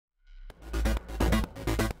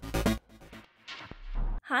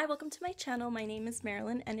Hi, welcome to my channel. My name is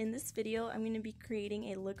Marilyn, and in this video I'm going to be creating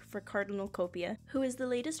a look for Cardinal Copia, who is the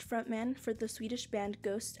latest frontman for the Swedish band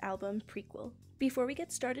Ghost album Prequel. Before we get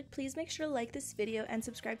started, please make sure to like this video and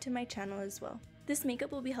subscribe to my channel as well. This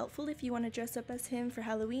makeup will be helpful if you want to dress up as him for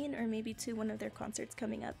Halloween or maybe to one of their concerts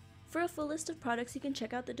coming up. For a full list of products, you can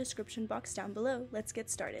check out the description box down below. Let's get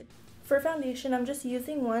started. For foundation, I'm just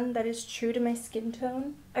using one that is true to my skin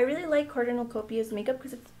tone. I really like Cardinal Copia's makeup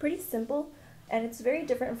because it's pretty simple and it's very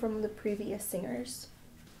different from the previous singers.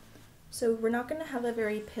 So we're not going to have a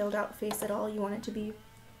very paled out face at all. You want it to be,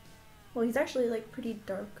 well, he's actually like pretty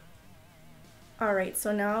dark. Alright,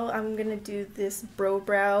 so now I'm going to do this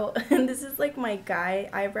brow. And this is like my guy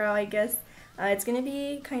eyebrow, I guess. It's going to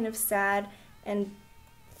be kind of sad and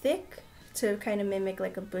thick to kind of mimic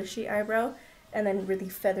like a bushy eyebrow, and then really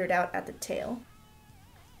feathered out at the tail.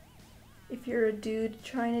 If you're a dude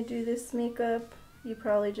trying to do this makeup, you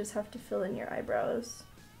probably just have to fill in your eyebrows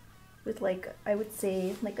with, like, I would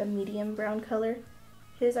say like a medium brown color.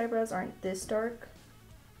 His eyebrows aren't this dark,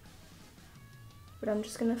 but I'm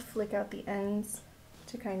just gonna flick out the ends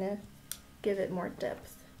to kind of give it more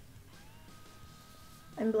depth.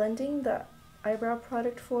 I'm blending the eyebrow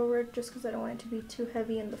product forward just because I don't want it to be too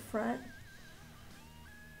heavy in the front.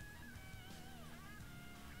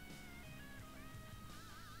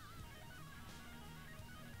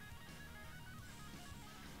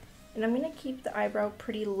 And I'm going to keep the eyebrow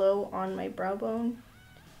pretty low on my brow bone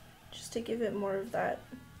just to give it more of that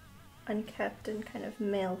unkept and kind of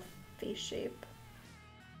male face shape.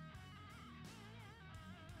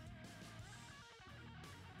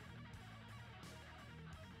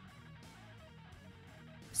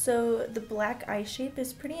 So the black eye shape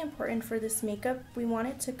is pretty important for this makeup. We want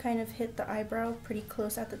it to kind of hit the eyebrow pretty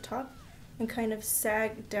close at the top and kind of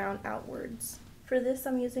sag down outwards. For this,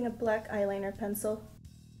 I'm using a black eyeliner pencil.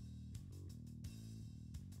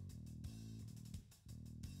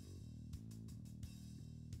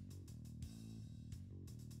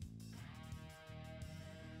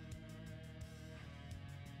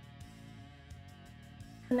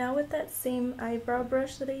 Now with that same eyebrow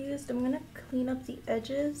brush that I used, I'm going to clean up the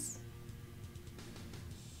edges.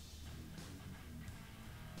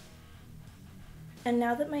 And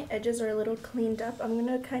now that my edges are a little cleaned up, I'm going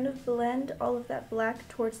to kind of blend all of that black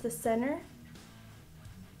towards the center.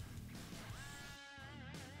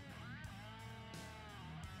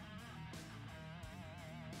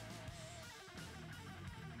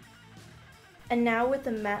 And now with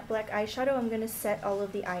the matte black eyeshadow, I'm going to set all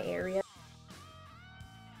of the eye area.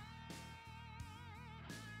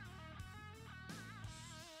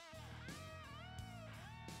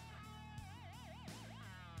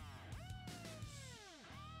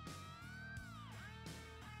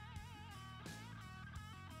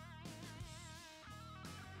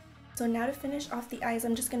 So now to finish off the eyes,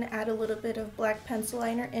 I'm just going to add a little bit of black pencil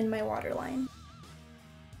liner in my waterline.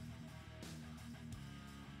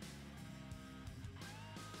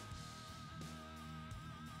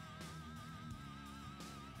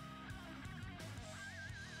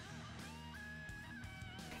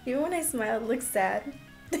 Even when I smile, it looks sad.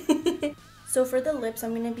 So for the lips,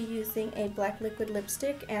 I'm going to be using a black liquid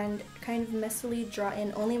lipstick and kind of messily draw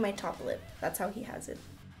in only my top lip. That's how he has it.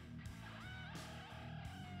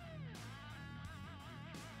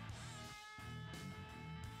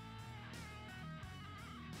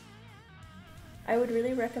 I would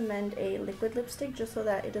really recommend a liquid lipstick just so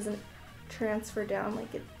that it doesn't transfer down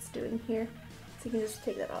like it's doing here. So you can just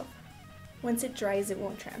take that off. Once it dries, it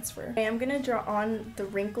won't transfer. I am going to draw on the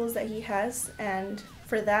wrinkles that he has, and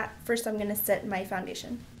for that, first I'm going to set my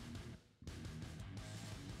foundation.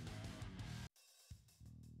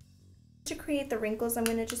 To create the wrinkles, I'm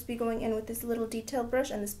going to just be going in with this little detail brush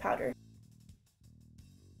and this powder.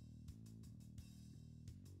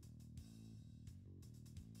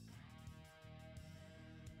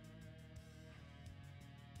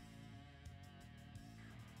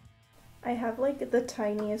 I have like the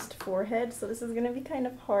tiniest forehead, so this is going to be kind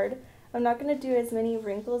of hard. I'm not going to do as many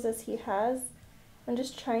wrinkles as he has. I'm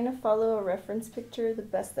just trying to follow a reference picture the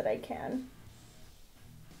best that I can.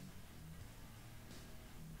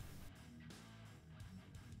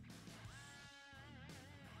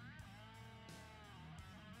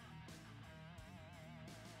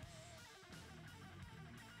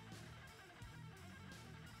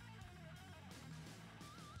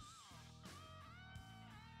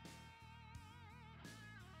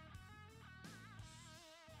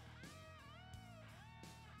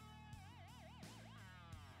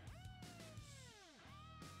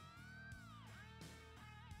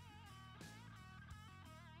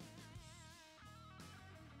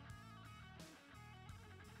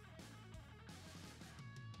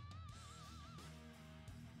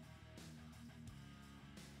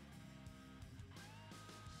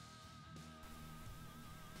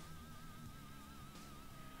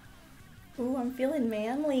 Ooh, I'm feeling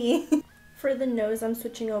manly. For the nose, I'm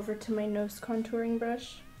switching over to my nose contouring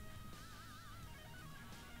brush.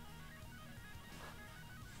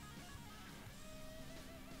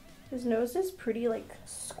 His nose is pretty like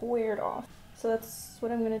squared off. So that's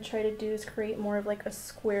what I'm gonna try to do, is create more of like a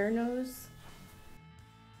square nose.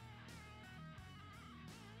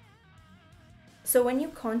 So when you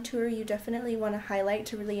contour, you definitely want to highlight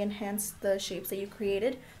to really enhance the shapes that you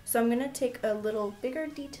created. So I'm going to take a little bigger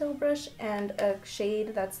detail brush and a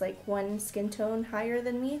shade that's like one skin tone higher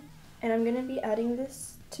than me. And I'm going to be adding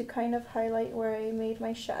this to kind of highlight where I made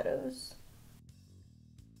my shadows.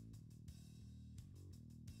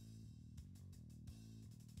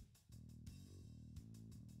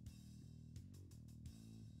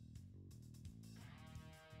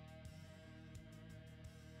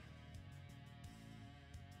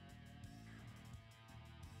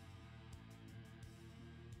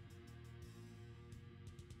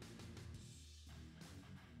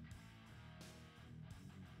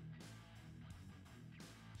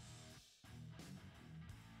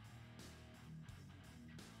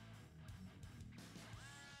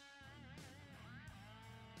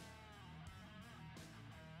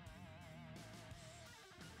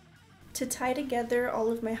 To tie together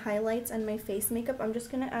all of my highlights and my face makeup, I'm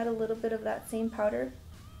just going to add a little bit of that same powder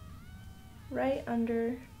right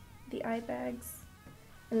under the eye bags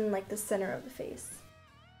and like the center of the face.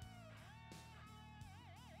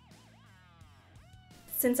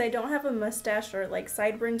 Since I don't have a mustache or like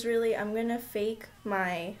sideburns really, I'm going to fake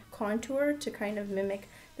my contour to kind of mimic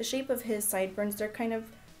the shape of his sideburns. They're kind of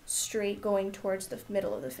straight going towards the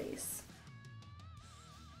middle of the face.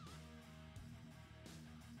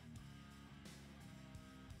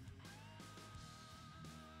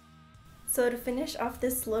 So to finish off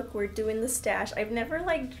this look, we're doing the stash. I've never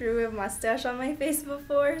like drew a mustache on my face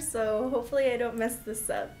before, so hopefully I don't mess this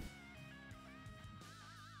up.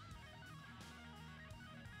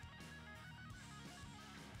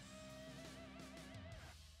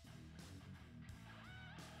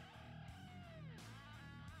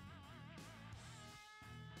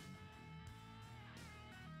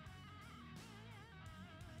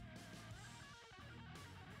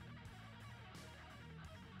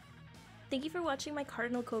 Thank you for watching my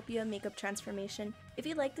Cardinal Copia makeup transformation. If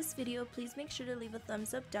you like this video, please make sure to leave a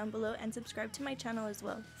thumbs up down below and subscribe to my channel as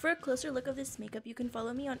well. For a closer look of this makeup, you can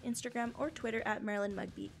follow me on Instagram or Twitter at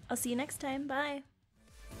MarilynMugBeat. I'll see you next time, bye!